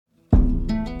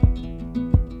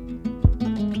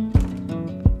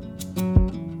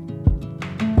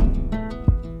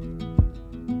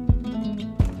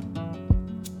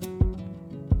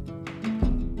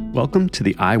Welcome to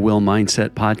the I Will Mindset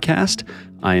podcast.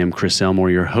 I am Chris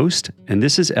Elmore, your host, and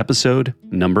this is episode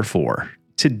number 4.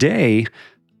 Today,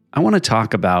 I want to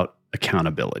talk about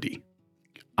accountability.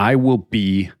 I will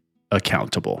be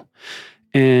accountable.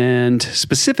 And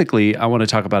specifically, I want to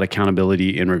talk about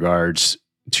accountability in regards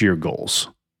to your goals.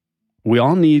 We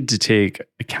all need to take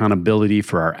accountability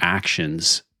for our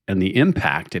actions and the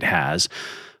impact it has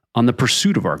on the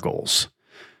pursuit of our goals.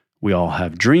 We all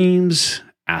have dreams,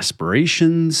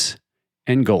 aspirations,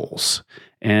 and goals.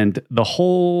 And the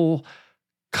whole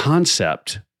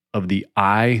concept of the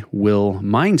I will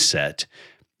mindset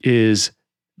is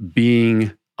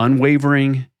being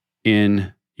unwavering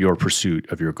in your pursuit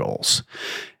of your goals.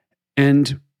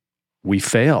 And we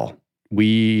fail.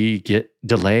 We get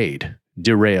delayed,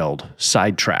 derailed,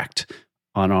 sidetracked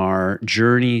on our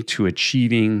journey to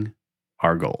achieving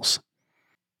our goals.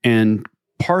 And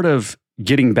part of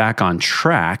getting back on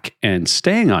track and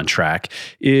staying on track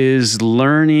is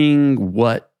learning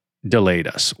what delayed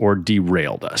us or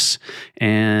derailed us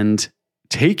and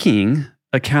taking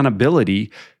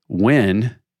accountability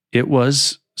when it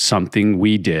was something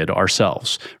we did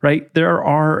ourselves, right? There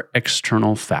are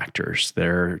external factors.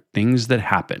 There are things that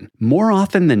happen. More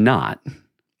often than not,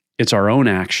 it's our own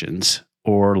actions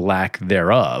or lack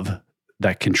thereof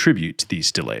that contribute to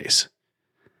these delays.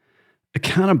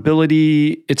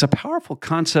 Accountability, it's a powerful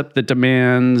concept that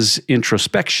demands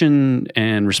introspection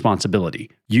and responsibility.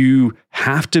 You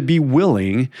have to be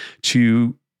willing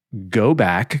to go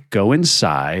back, go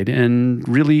inside, and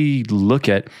really look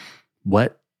at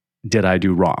what did I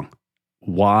do wrong?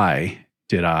 Why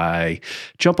did I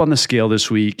jump on the scale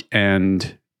this week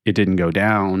and it didn't go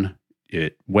down?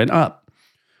 It went up.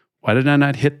 Why did I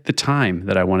not hit the time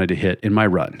that I wanted to hit in my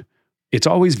run? It's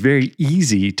always very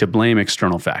easy to blame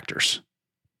external factors,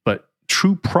 but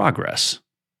true progress,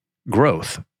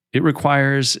 growth, it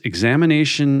requires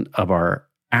examination of our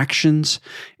actions.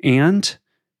 And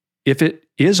if it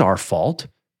is our fault,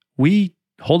 we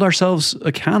hold ourselves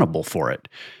accountable for it,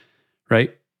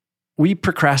 right? We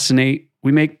procrastinate,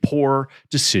 we make poor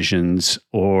decisions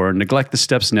or neglect the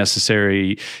steps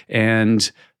necessary, and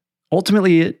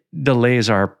ultimately it delays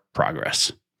our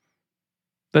progress.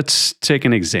 Let's take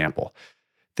an example.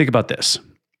 Think about this.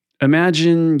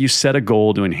 Imagine you set a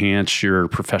goal to enhance your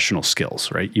professional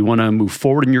skills, right? You want to move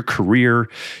forward in your career.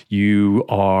 You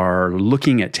are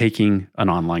looking at taking an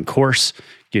online course,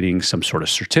 getting some sort of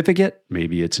certificate.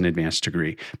 Maybe it's an advanced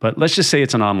degree, but let's just say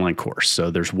it's an online course. So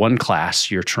there's one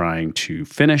class you're trying to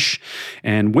finish.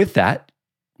 And with that,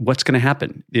 what's going to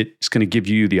happen? It's going to give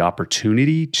you the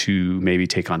opportunity to maybe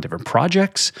take on different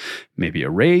projects, maybe a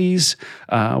raise,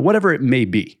 whatever it may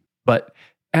be. But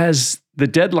as the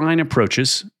deadline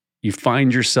approaches, you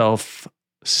find yourself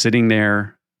sitting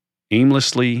there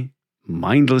aimlessly,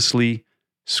 mindlessly,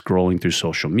 scrolling through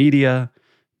social media,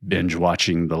 binge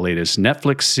watching the latest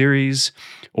Netflix series,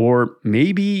 or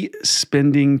maybe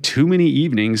spending too many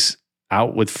evenings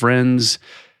out with friends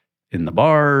in the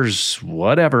bars,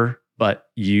 whatever, but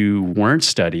you weren't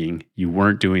studying, you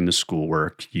weren't doing the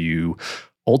schoolwork,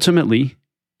 ultimately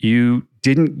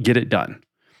didn't get it done.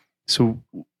 So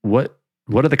what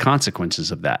are the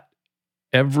consequences of that?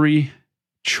 Every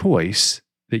choice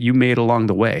that you made along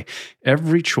the way,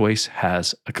 every choice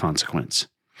has a consequence.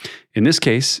 In this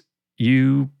case,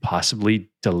 you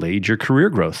possibly delayed your career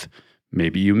growth.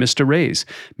 Maybe you missed a raise.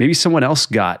 Maybe someone else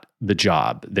got the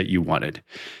job that you wanted.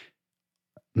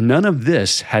 None of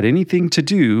this had anything to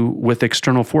do with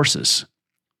external forces.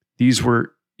 These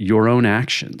were your own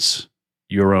actions,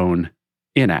 your own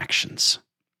inactions.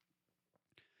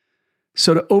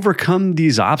 So to overcome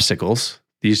these obstacles,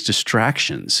 these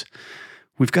distractions,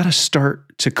 we've got to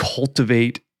start to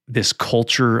cultivate this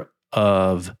culture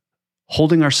of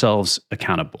holding ourselves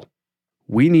accountable.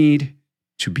 We need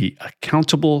to be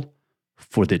accountable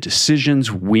for the decisions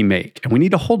we make, and we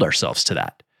need to hold ourselves to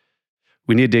that.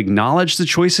 We need to acknowledge the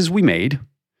choices we made,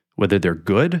 whether they're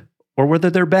good or whether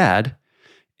they're bad,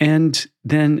 and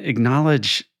then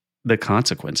acknowledge the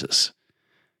consequences.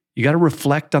 You got to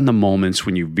reflect on the moments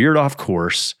when you veered off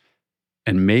course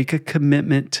and make a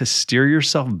commitment to steer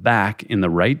yourself back in the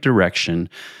right direction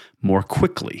more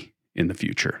quickly in the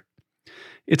future.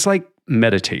 It's like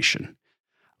meditation.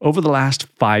 Over the last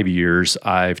 5 years,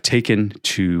 I've taken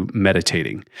to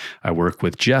meditating. I work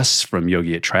with Jess from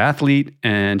Yogi at Triathlete,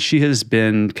 and she has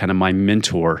been kind of my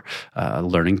mentor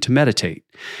learning to meditate.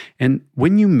 And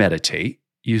when you meditate,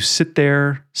 you sit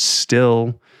there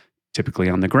still, typically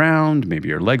on the ground. Maybe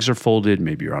your legs are folded,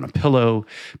 maybe you're on a pillow,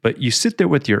 but you sit there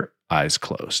with your eyes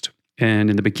closed. And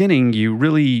in the beginning, you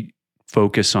really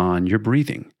focus on your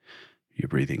breathing. You're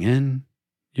breathing in,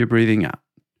 you're breathing out.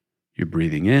 You're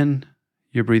breathing in,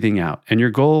 you're breathing out. And your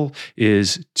goal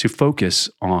is to focus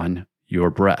on your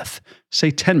breath.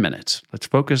 Say 10 minutes. Let's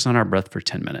focus on our breath for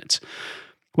 10 minutes.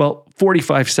 Well,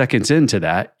 45 seconds into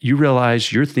that, you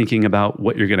realize you're thinking about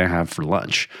what you're going to have for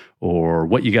lunch or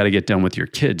what you got to get done with your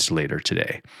kids later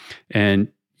today. And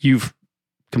you've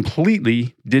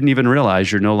completely didn't even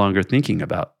realize you're no longer thinking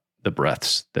about the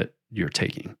breaths that you're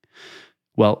taking.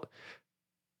 Well,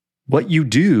 what you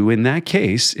do in that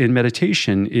case in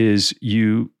meditation is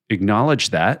you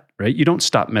acknowledge that, right? You don't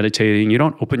stop meditating. You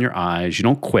don't open your eyes. You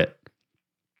don't quit.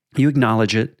 You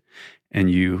acknowledge it and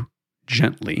you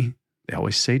gently, they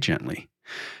always say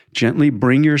gently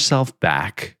bring yourself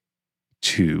back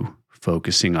to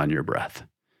focusing on your breath.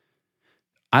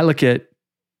 I look at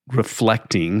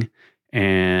reflecting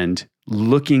and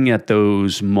looking at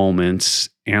those moments,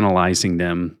 analyzing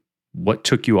them, what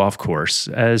took you off course,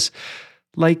 as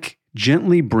like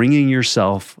gently bringing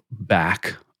yourself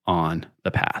back on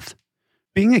the path.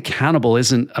 Being accountable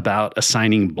isn't about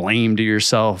assigning blame to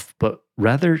yourself, but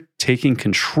rather taking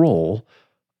control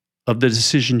of the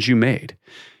decisions you made.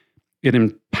 It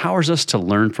empowers us to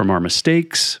learn from our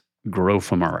mistakes, grow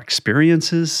from our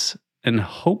experiences, and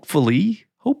hopefully,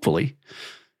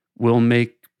 we'll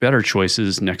make better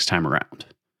choices next time around.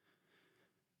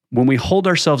 When we hold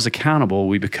ourselves accountable,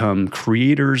 we become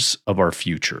creators of our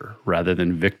future rather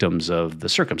than victims of the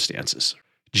circumstances.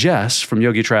 Jess from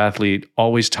Yogi Triathlete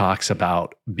always talks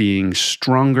about being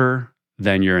stronger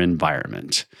than your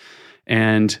environment.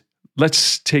 And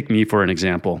let's take me for an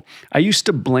example. I used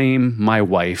to blame my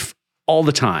wife all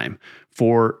the time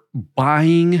for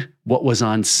buying what was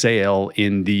on sale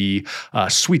in the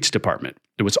sweets department.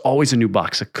 There was always a new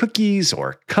box of cookies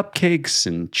or cupcakes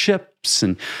and chips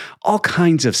and all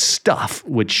kinds of stuff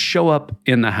would show up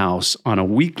in the house on a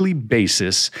weekly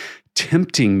basis,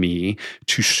 tempting me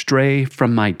to stray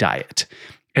from my diet.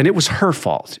 And it was her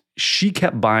fault. She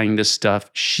kept buying this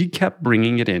stuff. She kept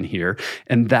bringing it in here.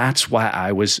 And that's why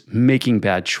I was making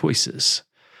bad choices.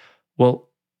 Well,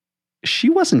 she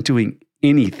wasn't doing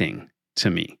anything to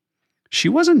me. She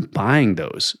wasn't buying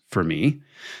those for me.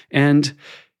 And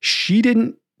she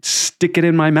didn't stick it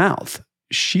in my mouth.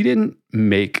 She didn't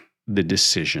make the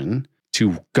decision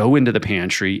to go into the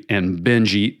pantry and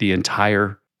binge eat the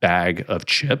entire bag of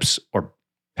chips or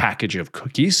package of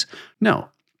cookies. No,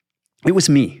 it was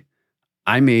me.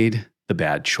 I made the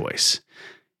bad choice.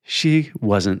 She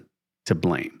wasn't to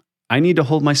blame. I need to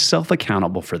hold myself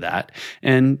accountable for that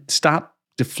and stop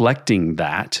deflecting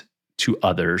that to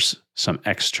others, some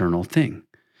external thing.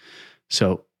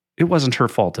 So it wasn't her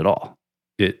fault at all.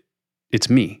 It's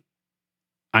me.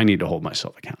 I need to hold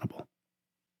myself accountable.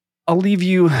 I'll leave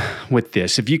you with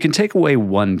this. If you can take away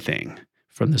one thing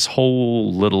from this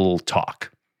whole little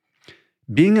talk,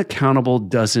 being accountable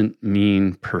doesn't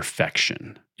mean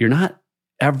perfection. You're not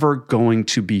ever going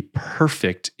to be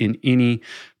perfect in any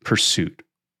pursuit.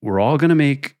 We're all going to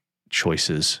make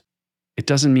choices. It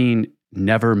doesn't mean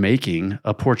never making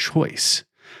a poor choice.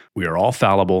 We are all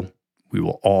fallible. We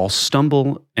will all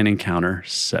stumble and encounter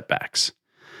setbacks.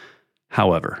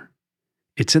 However,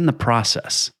 it's in the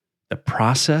process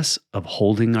of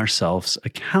holding ourselves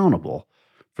accountable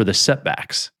for the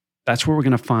setbacks. That's where we're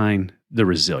going to find the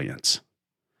resilience.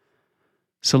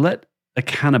 So let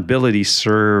accountability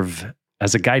serve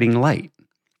as a guiding light.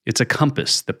 It's a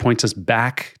compass that points us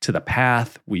back to the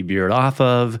path we veered off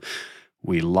of.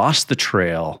 We lost the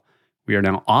trail. We are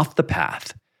now off the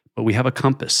path, but we have a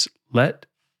compass. Let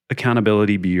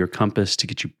accountability be your compass to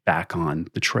get you back on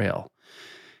the trail.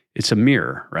 It's a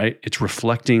mirror, right? It's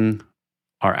reflecting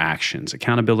our actions.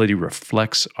 Accountability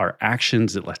reflects our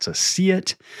actions. It lets us see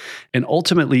it. And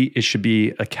ultimately, it should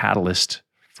be a catalyst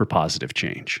for positive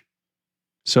change.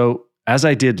 So, as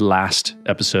I did last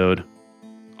episode,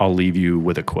 I'll leave you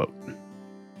with a quote.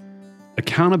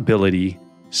 Accountability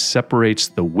separates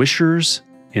the wishers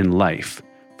in life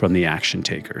from the action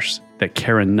takers that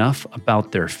care enough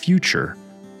about their future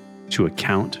to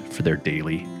account for their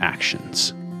daily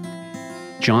actions.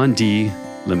 John D.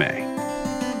 LeMay.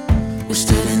 We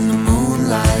stood in the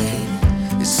moonlight,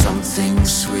 it's something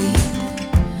sweet.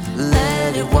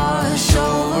 Let it wash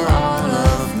over all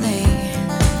of me.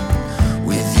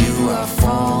 With you I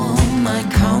form my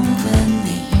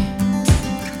company.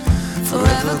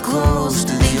 Forever close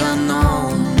to the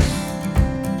unknown.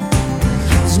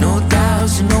 There's no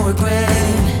doubts and no regret.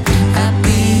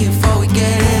 Happy before we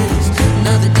get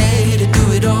another day to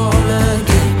do it all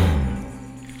again.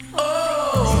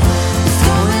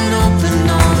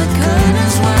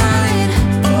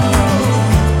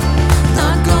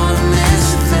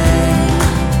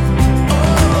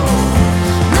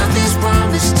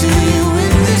 To you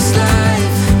in this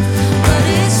life, but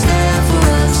it's there for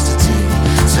us to take.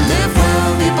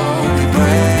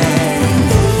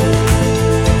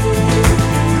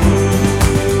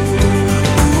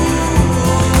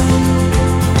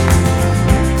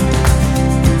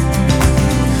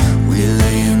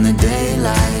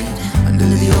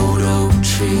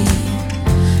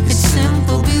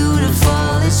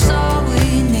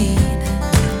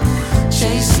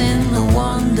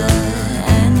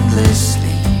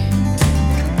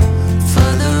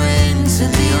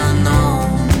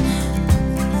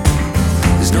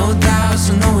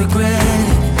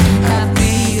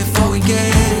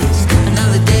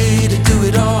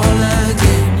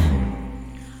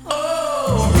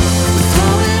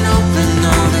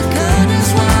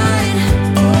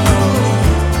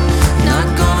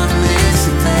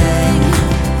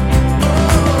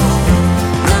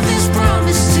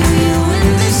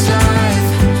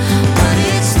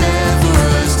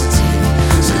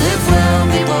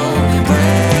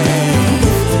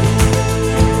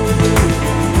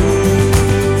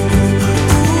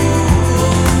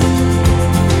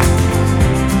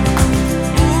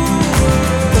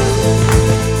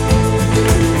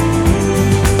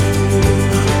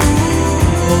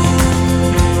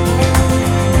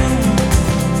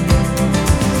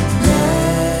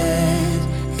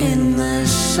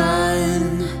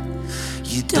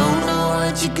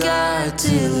 what you got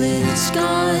till it's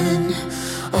gone.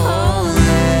 Hold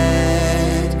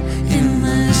it in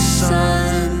the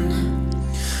sun.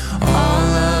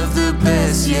 All of the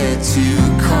best yet to